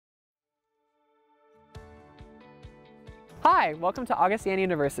Hi, welcome to Augustana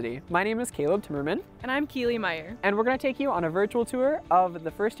University. My name is Caleb Timmerman. And I'm Keely Meyer. And we're going to take you on a virtual tour of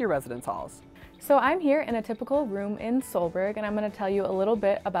the first year residence halls. So I'm here in a typical room in Solberg, and I'm going to tell you a little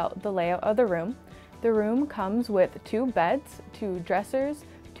bit about the layout of the room. The room comes with 2 beds, 2 dressers,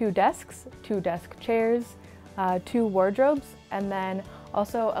 2 desks, 2 desk chairs, 2 wardrobes, and then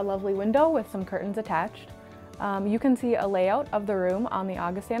also a lovely window with some curtains attached. You can see a layout of the room on the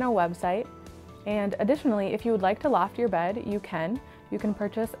Augustana website. And additionally, if you would like to loft your bed, you can. You can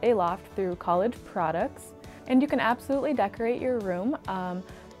purchase a loft through college products, and you can absolutely decorate your room,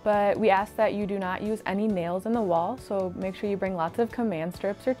 but we ask that you do not use any nails in the wall, so make sure you bring lots of command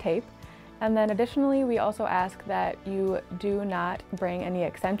strips or tape. And then additionally, we also ask that you do not bring any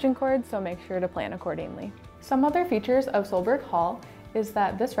extension cords, so make sure to plan accordingly. Some other features of Solberg Hall is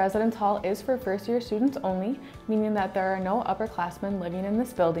that this residence hall is for first year students only, meaning that there are no upperclassmen living in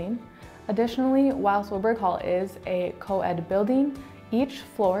this building. Additionally, while Solberg Hall is a co-ed building, each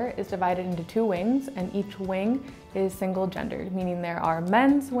floor is divided into 2 wings, and each wing is single-gendered, meaning there are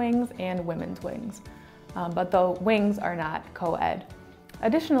men's wings and women's wings, but the wings are not co-ed.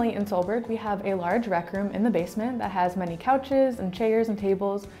 Additionally, in Solberg, we have a large rec room in the basement that has many couches and chairs and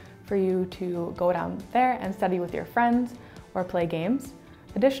tables for you to go down there and study with your friends or play games.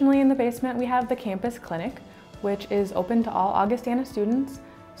 Additionally, in the basement, we have the campus clinic, which is open to all Augustana students.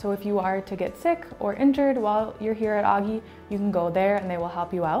 So if you are to get sick or injured while you're here at Augie, you can go there and they will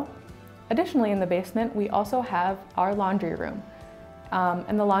help you out. Additionally, in the basement, we also have our laundry room.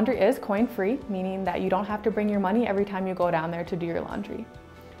 And the laundry is coin-free, meaning that you don't have to bring your money every time you go down there to do your laundry.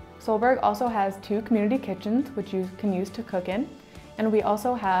 Solberg also has 2 community kitchens, which you can use to cook in. And we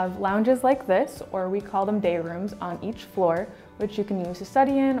also have lounges like this, or we call them day rooms, on each floor, which you can use to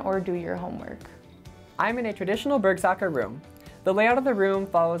study in or do your homework. I'm in a traditional Bergsacher room. The layout of the room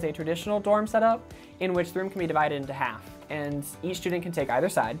follows a traditional dorm setup in which the room can be divided into half, and each student can take either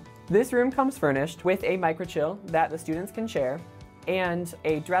side. This room comes furnished with a microchill that the students can share, and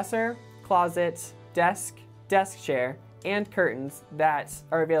a dresser, closet, desk chair, and curtains that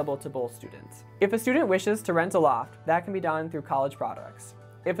are available to both students. If a student wishes to rent a loft, that can be done through college products.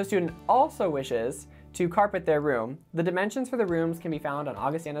 If a student also wishes to carpet their room, the dimensions for the rooms can be found on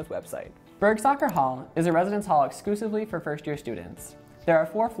Augustana's website. Bergsacher Hall is a residence hall exclusively for first-year students. There are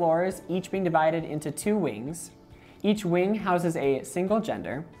 4 floors, each being divided into 2 wings. Each wing houses a single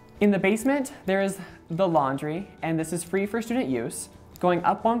gender. In the basement, there is the laundry, and this is free for student use. Going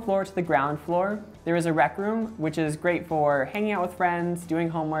up 1 floor to the ground floor, there is a rec room, which is great for hanging out with friends, doing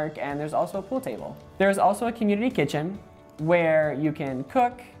homework, and there's also a pool table. There is also a community kitchen where you can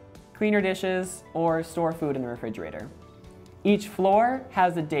cook, clean your dishes, or store food in the refrigerator. Each floor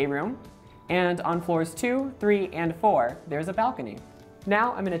has a day room, and on floors 2, 3, and 4, there's a balcony.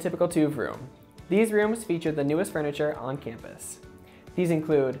 Now I'm in a typical TUV room. These rooms feature the newest furniture on campus. These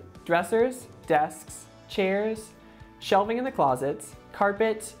include dressers, desks, chairs, shelving in the closets,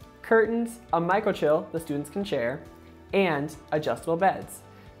 carpet, curtains, a microchill the students can share, and adjustable beds.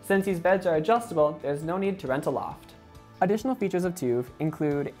 Since these beds are adjustable, there's no need to rent a loft. Additional features of TUV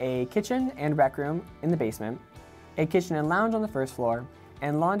include a kitchen and rec room in the basement, a kitchen and lounge on the 1st floor,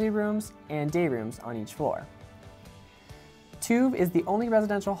 and laundry rooms and day rooms on each floor. TUV is the only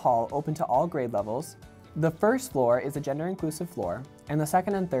residential hall open to all grade levels. The 1st floor is a gender-inclusive floor, and the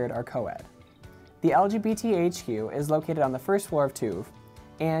 2nd and 3rd are co-ed. The LGBT HQ is located on the 1st floor of TUV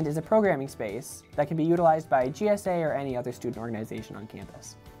and is a programming space that can be utilized by GSA or any other student organization on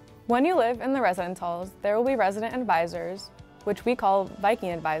campus. When you live in the residence halls, there will be resident advisors, which we call Viking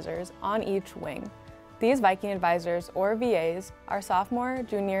advisors, on each wing. These Viking advisors, or VAs, are sophomore,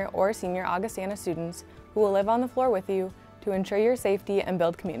 junior, or senior Augustana students who will live on the floor with you to ensure your safety and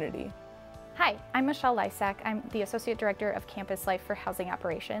build community. Hi, I'm Michelle Lysak. I'm the Associate Director of Campus Life for Housing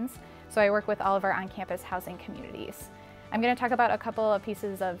Operations, so I work with all of our on-campus housing communities. I'm going to talk about a couple of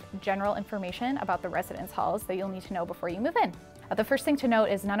pieces of general information about the residence halls that you'll need to know before you move in. The first thing to note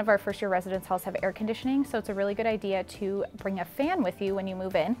is none of our first-year residence halls have air conditioning, so it's a really good idea to bring a fan with you when you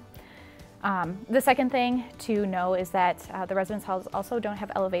move in. The second thing to know is that the residence halls also don't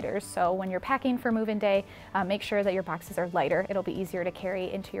have elevators, so when you're packing for move-in day, make sure that your boxes are lighter. It'll be easier to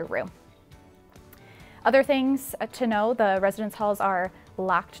carry into your room. Other things to know, the residence halls are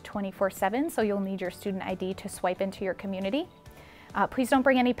locked 24/7, so you'll need your student ID to swipe into your community. Please don't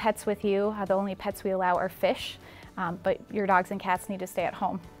bring any pets with you. The only pets we allow are fish, but your dogs and cats need to stay at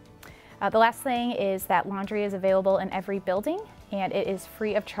home. The last thing is that laundry is available in every building, and it is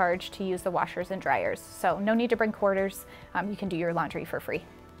free of charge to use the washers and dryers. So no need to bring quarters. You can do your laundry for free.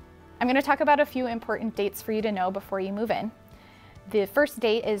 I'm going to talk about a few important dates for you to know before you move in. The first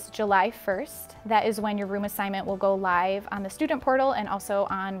date is July 1st. That is when your room assignment will go live on the student portal and also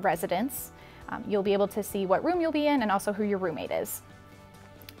on residence. You'll be able to see what room you'll be in and also who your roommate is.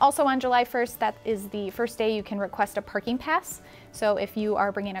 Also on July 1st, that is the first day you can request a parking pass. So if you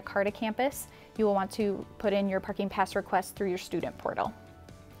are bringing a car to campus, you will want to put in your parking pass request through your student portal.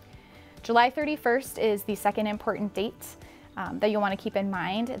 July 31st is the second important date that you'll want to keep in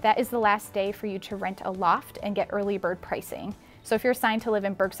mind. That is the last day for you to rent a loft and get early bird pricing. So if you're assigned to live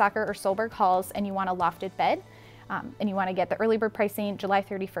in Bergsacher or Solberg halls and you want a lofted bed and you want to get the early bird pricing, July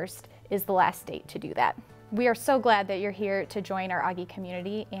 31st is the last date to do that. We are so glad that you're here to join our Augie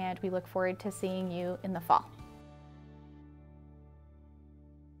community, and we look forward to seeing you in the fall.